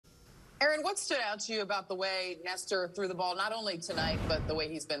Aaron, what stood out to you about the way Nestor threw the ball, not only tonight, but the way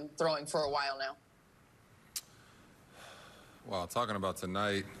he's been throwing for a while now? Well, talking about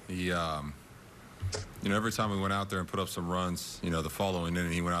tonight, he, every time we went out there and put up some runs, the following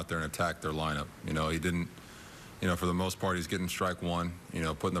inning, he went out there and attacked their lineup. He didn't, for the most part, he's getting strike one,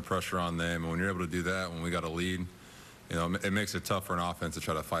 putting the pressure on them. And when you're able to do that, when we got a lead, it makes it tough for an offense to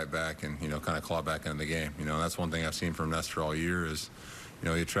try to fight back and, kind of claw back into the game. And that's one thing I've seen from Nestor all year is,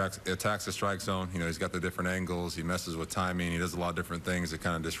 he attacks the strike zone. He's got the different angles. He messes with timing. He does a lot of different things that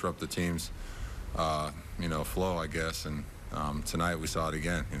kind of disrupt the team's, flow, I guess. And tonight we saw it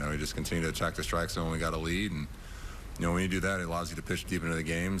again. He just continued to attack the strike zone when we got a lead. And, when you do that, it allows you to pitch deep into the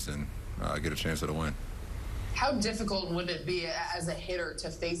games and get a chance at a win. How difficult would it be as a hitter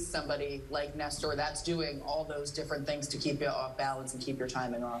to face somebody like Nestor that's doing all those different things to keep you off balance and keep your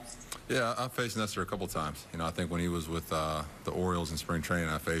timing off? Yeah, I faced Nestor a couple times. I think when he was with the Orioles in spring training,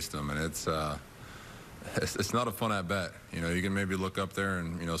 I faced him, and it's not a fun at bat. You can maybe look up there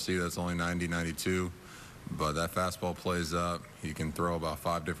and see that it's only 90, 92, but that fastball plays up. You can throw about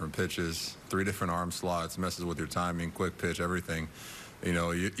 5 different pitches, 3 different arm slots, messes with your timing, quick pitch, everything. You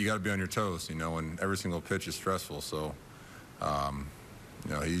got to be on your toes, and every single pitch is stressful. So,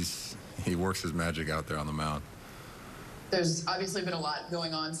 he works his magic out there on the mound. There's obviously been a lot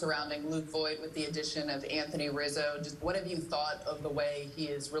going on surrounding Luke Voit with the addition of Anthony Rizzo. Just what have you thought of the way he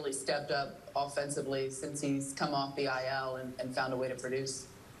has really stepped up offensively since he's come off the IL and found a way to produce?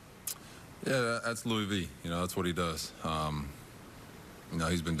 Yeah, that's Louis V. That's what he does.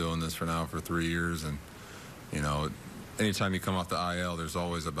 He's been doing this for 3 years, and, anytime you come off the IL, there's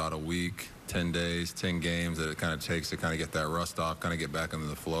always about a week, 10 days, 10 games that it kind of takes to kind of get that rust off, kind of get back into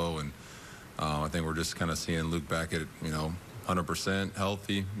the flow. And I think we're just kind of seeing Luke back at, 100%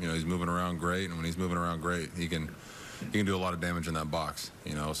 healthy. He's moving around great, and when he's moving around great, he can do a lot of damage in that box.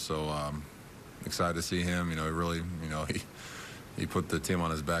 So excited to see him. He really, he put the team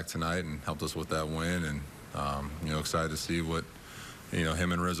on his back tonight and helped us with that win. And excited to see what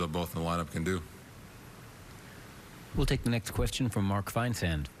him and Rizzo both in the lineup can do. We'll take the next question from Mark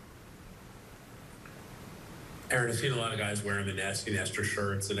Feinsand. Aaron, I've seen a lot of guys wearing the nasty Nestor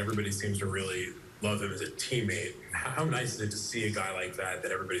shirts, and everybody seems to really love him as a teammate. How nice is it to see a guy like that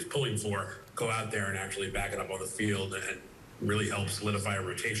everybody's pulling for go out there and actually back it up on the field and really help solidify a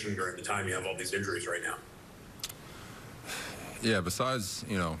rotation during the time you have all these injuries right now? Yeah, besides,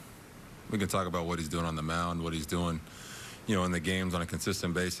 we can talk about what he's doing on the mound, what he's doing, in the games on a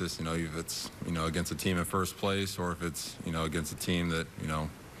consistent basis, if it's, against a team in first place or if it's, against a team that,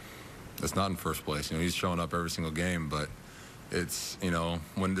 that's not in first place. He's showing up every single game, but it's,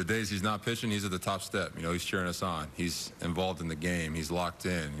 when the days he's not pitching, he's at the top step. He's cheering us on. He's involved in the game. He's locked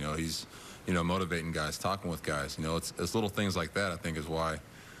in. He's, motivating guys, talking with guys. It's little things like that, I think, is why,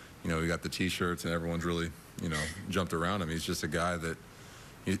 we got the T-shirts and everyone's really, jumped around him. He's just a guy that,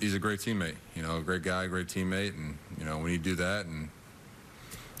 he's a great teammate, a great guy, great teammate. And, when you do that and,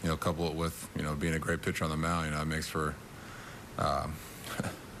 couple it with, being a great pitcher on the mound, it makes for a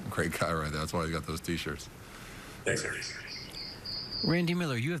great guy right there. That's why he's got those T-shirts. Thanks, Aaron. Randy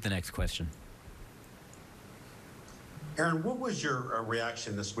Miller, you have the next question. Aaron, what was your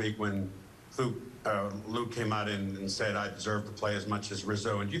reaction this week when Luke came out and said, I deserve to play as much as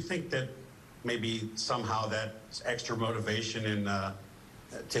Rizzo? And do you think that maybe somehow that's extra motivation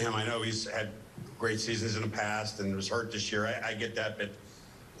to him? I know he's had great seasons in the past and was hurt this year. I get that, but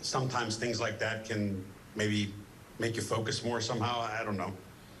sometimes things like that can maybe make you focus more somehow. I don't know.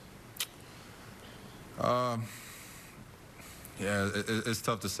 Yeah, it's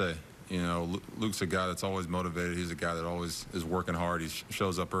tough to say. Luke's a guy that's always motivated. He's a guy that always is working hard. He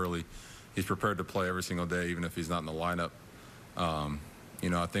shows up early. He's prepared to play every single day, even if he's not in the lineup.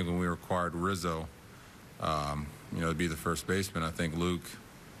 I think when we acquired Rizzo, to be the first baseman, I think Luke,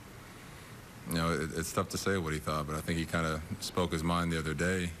 it's tough to say what he thought, but I think he kind of spoke his mind the other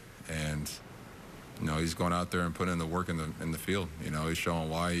day, and he's going out there and putting in the work in the field. He's showing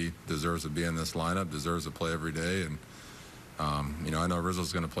why he deserves to be in this lineup, deserves to play every day, and I know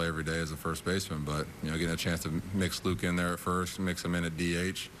Rizzo's going to play every day as a first baseman, but getting a chance to mix Luke in there at first, mix him in at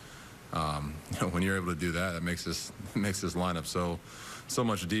DH, when you're able to do that, it makes this lineup so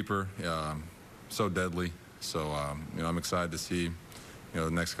much deeper, so deadly. So I'm excited to see the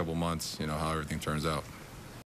next couple months how everything turns out.